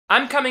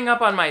I'm coming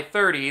up on my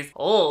 30s,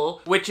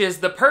 which is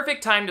the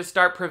perfect time to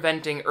start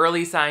preventing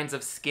early signs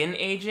of skin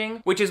aging,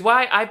 which is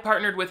why I've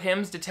partnered with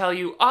HIMS to tell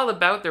you all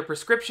about their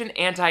prescription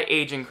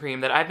anti-aging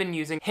cream that I've been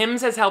using.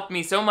 HIMS has helped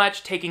me so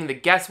much taking the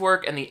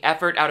guesswork and the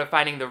effort out of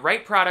finding the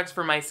right products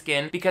for my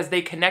skin because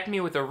they connect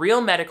me with a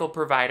real medical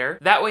provider.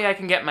 That way I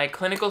can get my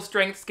clinical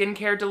strength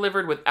skincare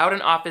delivered without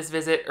an office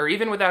visit or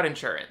even without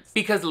insurance.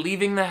 Because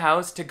leaving the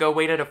house to go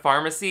wait at a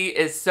pharmacy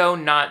is so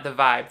not the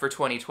vibe for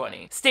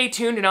 2020. Stay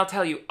tuned and I'll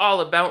tell you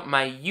all about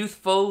my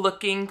youthful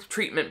looking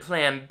treatment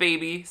plan,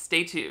 baby.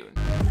 Stay tuned.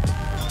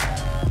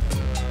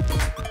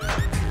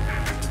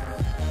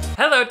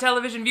 Hello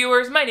television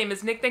viewers, my name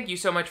is Nick. Thank you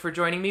so much for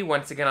joining me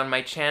once again on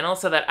my channel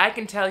so that I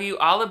can tell you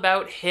all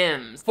about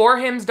HIMS.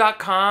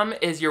 4hims.com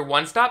is your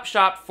one-stop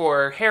shop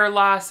for hair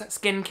loss,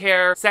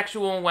 skincare,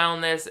 sexual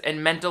wellness,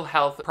 and mental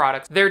health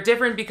products. They're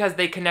different because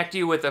they connect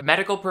you with a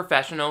medical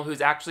professional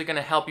who's actually going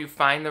to help you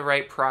find the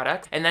right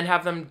product and then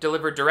have them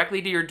delivered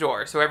directly to your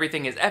door, so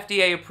everything is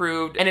FDA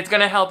approved and it's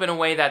going to help in a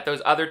way that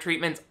those other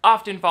treatments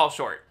often fall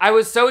short. I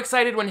was so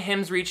excited when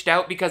HIMS reached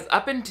out because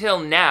up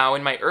until now,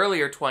 in my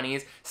earlier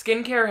 20s,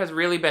 skincare has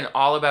really been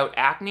all about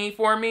acne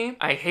for me.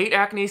 I hate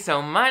acne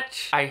so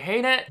much. I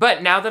hate it.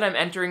 But now that I'm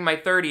entering my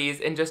 30s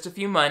in just a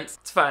few months,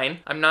 it's fine.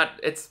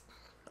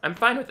 I'm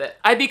fine with it.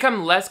 I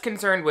become less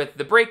concerned with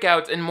the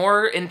breakouts and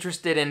more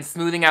interested in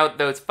smoothing out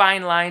those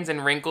fine lines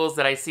and wrinkles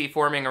that I see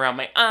forming around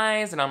my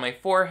eyes and on my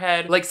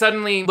forehead. Like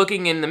suddenly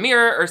looking in the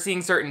mirror or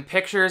seeing certain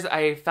pictures,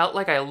 I felt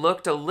like I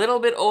looked a little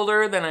bit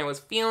older than I was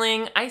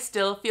feeling. I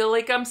still feel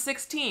like I'm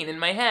 16 in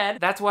my head.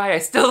 That's why I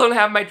still don't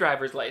have my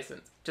driver's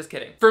license. Just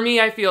kidding. For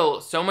me, I feel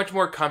so much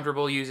more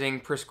comfortable using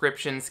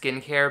prescription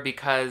skincare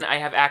because I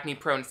have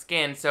acne-prone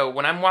skin, so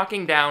when I'm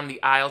walking down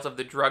the aisles of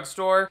the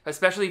drugstore,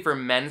 especially for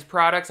men's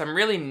products, I'm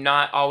really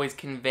not always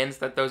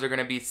convinced that those are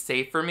gonna be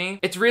safe for me.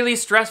 It's really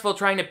stressful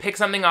trying to pick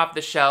something off the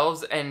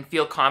shelves and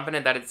feel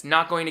confident that it's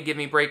not going to give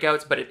me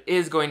breakouts, but it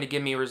is going to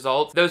give me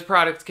results. Those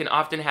products can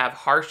often have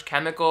harsh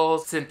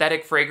chemicals,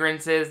 synthetic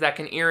fragrances that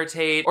can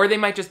irritate, or they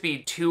might just be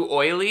too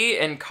oily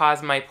and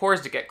cause my pores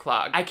to get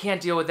clogged. I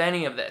can't deal with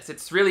any of this.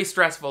 It's really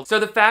stressful. So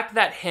the fact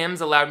that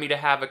HIMS allowed me to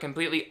have a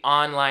completely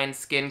online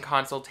skin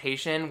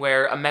consultation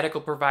where a medical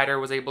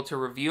provider was able to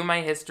review my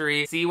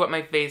history, see what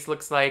my face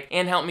looks like,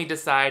 and help me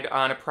decide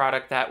on a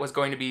product that was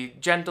going to be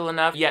gentle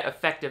enough yet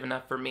effective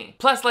enough for me.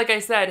 Plus, like I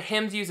said,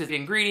 HIMS uses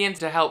ingredients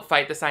to help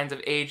fight the signs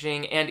of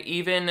aging and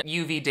even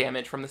UV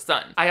damage from the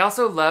sun. I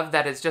also love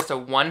that it's just a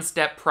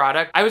one-step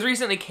product. I was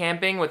recently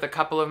camping with a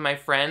couple of my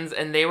friends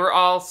and they were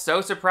all so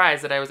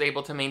surprised that I was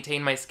able to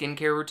maintain my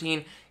skincare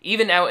routine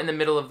even out in the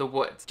middle of the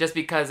woods, just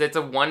because it's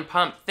a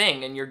one-pump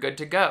thing and you're good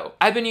to go.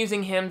 I've been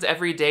using HIMS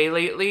every day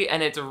lately,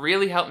 and it's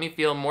really helped me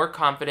feel more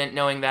confident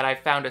knowing that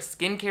I've found a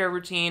skincare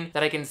routine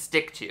that I can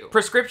stick to.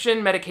 Prescription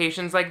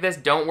medications like this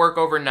don't work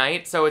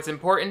overnight, so it's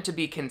important to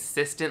be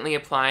consistently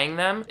applying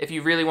them if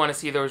you really want to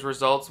see those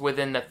results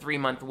within the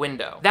 3-month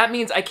window. That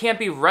means I can't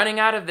be running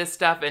out of this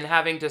stuff and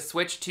having to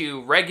switch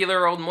to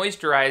regular old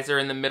moisturizer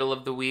in the middle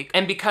of the week.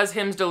 And because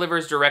HIMS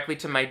delivers directly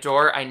to my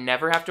door, I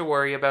never have to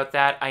worry about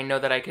that. I know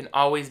that I can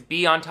always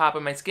be on top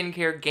of my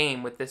skincare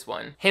game with this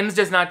one. HIMS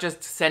does not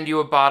just send you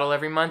a bottle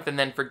every month and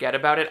then forget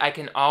about it. I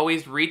can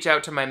always reach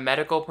out to my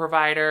medical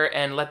provider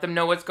and let them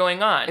know what's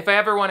going on. If I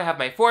ever want to have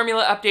my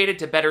formula updated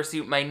to better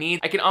suit my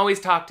needs, I can always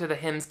talk to the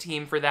HIMS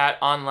team for that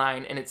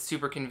online, and it's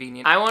super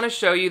convenient. I want to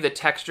show you the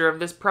texture of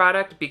this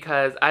product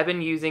because I've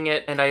been using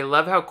it and I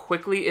love how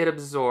quickly it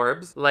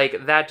absorbs.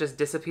 Like, that just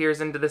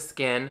disappears into the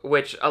skin,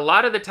 which a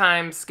lot of the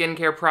time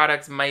skincare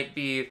products might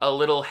be a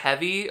little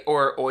heavy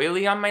or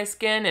oily on my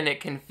skin and it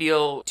can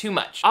feel too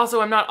much. Also,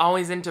 I'm not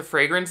always into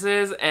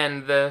fragrances,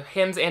 and the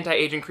HIMS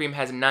anti-aging cream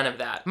has none of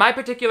that. My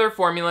particular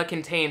formula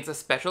contains a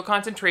special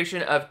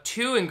concentration of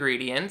 2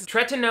 ingredients,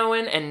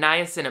 tretinoin and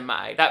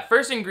niacinamide. That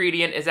first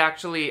ingredient is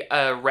actually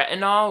a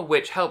retinol,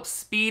 which helps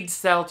speed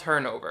cell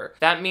turnover.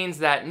 That means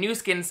that new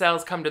skin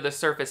cells come to the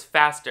surface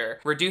faster,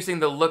 reducing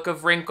the look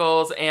of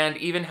wrinkles and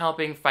even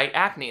helping fight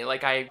acne,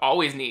 like I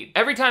always need.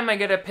 Every time I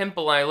get a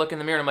pimple, I look in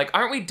the mirror and I'm like,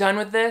 aren't we done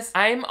with this?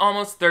 I'm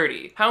almost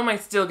 30. How am I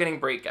still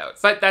getting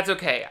breakouts? But that's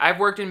okay.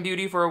 I've worked in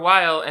beauty for a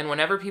while, and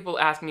whenever people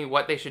ask me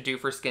what they should do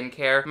for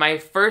skincare, my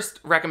first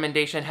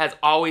recommendation has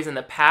always in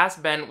the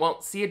past been, well,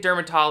 see a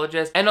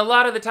dermatologist. And a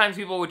lot of the times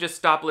people would just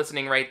stop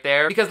listening right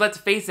there, because let's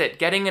face it,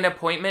 getting an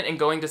appointment and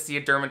going to see a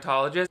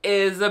dermatologist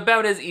is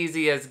about as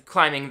easy as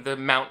climbing the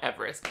Mount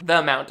Everest.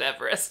 The Mount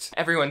Everest.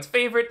 Everyone's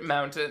favorite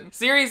mountain.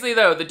 Seriously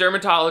though, the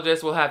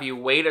dermatologist will have you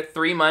wait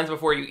 3 months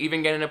before you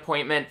even get an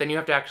appointment, then you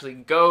have to actually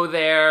go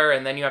there,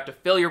 and then you have to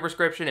fill your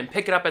prescription and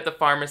pick it up at the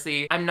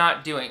pharmacy. I'm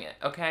not doing it,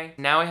 okay?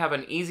 Now I have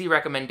an easy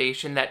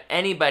recommendation that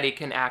anybody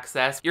can can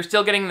access. You're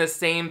still getting the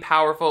same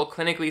powerful,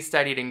 clinically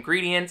studied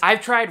ingredients.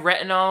 I've tried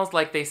retinols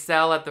like they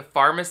sell at the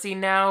pharmacy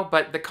now,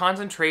 but the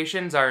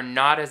concentrations are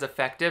not as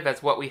effective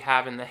as what we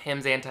have in the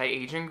HIMS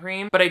anti-aging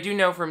cream. But I do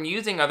know from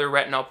using other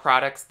retinol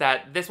products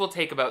that this will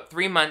take about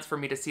 3 months for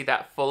me to see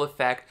that full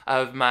effect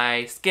of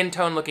my skin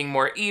tone looking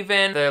more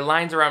even, the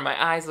lines around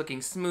my eyes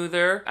looking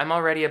smoother. I'm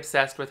already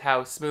obsessed with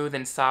how smooth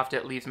and soft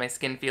it leaves my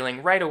skin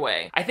feeling right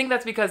away. I think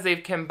that's because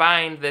they've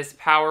combined this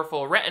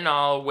powerful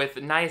retinol with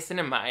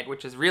niacinamide,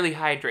 which is really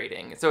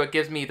hydrating, so it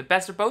gives me the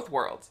best of both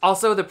worlds.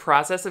 Also, the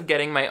process of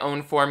getting my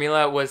own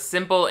formula was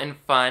simple and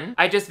fun.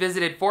 I just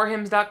visited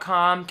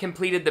forhims.com,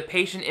 completed the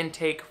patient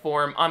intake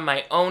form on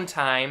my own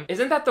time.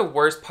 Isn't that the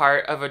worst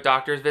part of a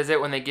doctor's visit,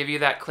 when they give you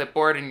that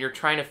clipboard and you're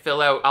trying to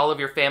fill out all of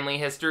your family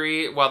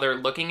history while they're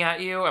looking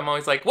at you? I'm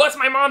always like, what's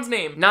my mom's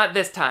name? Not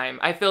this time.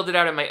 I filled it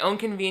out at my own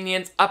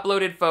convenience,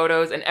 uploaded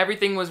photos, and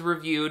everything was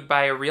reviewed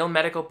by a real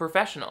medical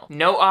professional.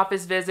 No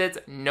office visits,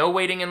 no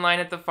waiting in line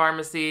at the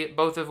pharmacy,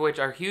 both of which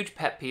are huge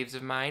pet peeves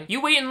of mine.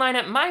 You wait in line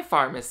at my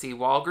pharmacy,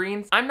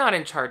 Walgreens. I'm not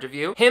in charge of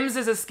you. HIMS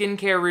is a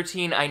skincare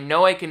routine I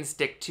know I can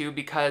stick to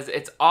because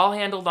it's all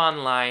handled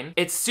online.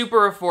 It's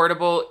super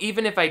affordable.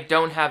 Even if I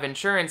don't have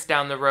insurance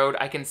down the road,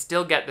 I can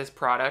still get this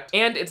product.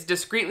 And it's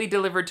discreetly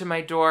delivered to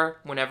my door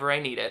whenever I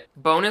need it.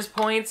 Bonus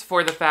points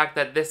for the fact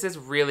that this is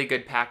really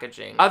good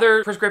packaging.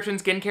 Other prescription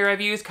skincare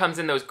I've used comes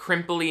in those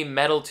crimply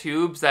metal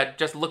tubes that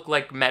just look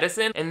like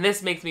medicine, and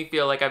this makes me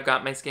feel like I've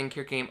got my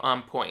skincare game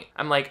on point.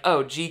 I'm like,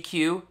 oh,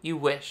 GQ, you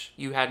wish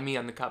you had me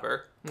on the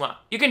cover. Mwah.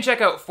 You can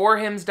check out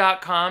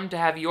forhims.com to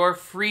have your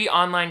free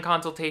online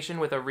consultation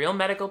with a real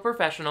medical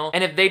professional,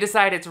 and if they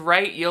decide it's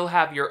right, you'll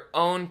have your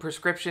own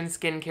prescription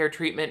skincare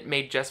treatment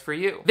made just for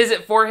you.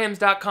 Visit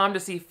forhims.com to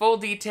see full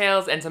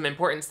details and some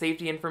important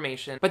safety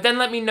information. But then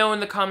let me know in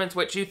the comments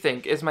what you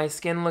think. Is my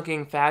skin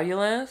looking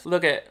fabulous?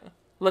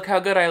 Look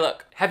how good I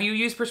look. Have you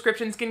used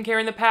prescription skincare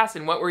in the past,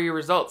 and what were your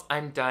results?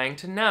 I'm dying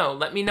to know.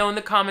 Let me know in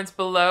the comments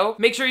below.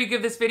 Make sure you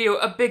give this video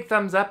a big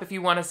thumbs up if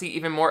you want to see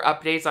even more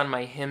updates on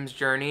my HIMS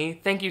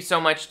journey. Thank you so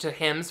much to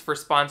HIMS for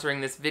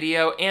sponsoring this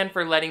video and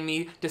for letting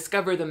me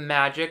discover the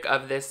magic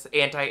of this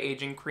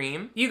anti-aging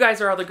cream. You guys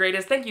are all the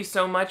greatest. Thank you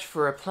so much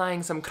for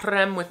applying some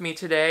creme with me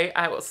today.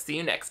 I will see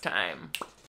you next time.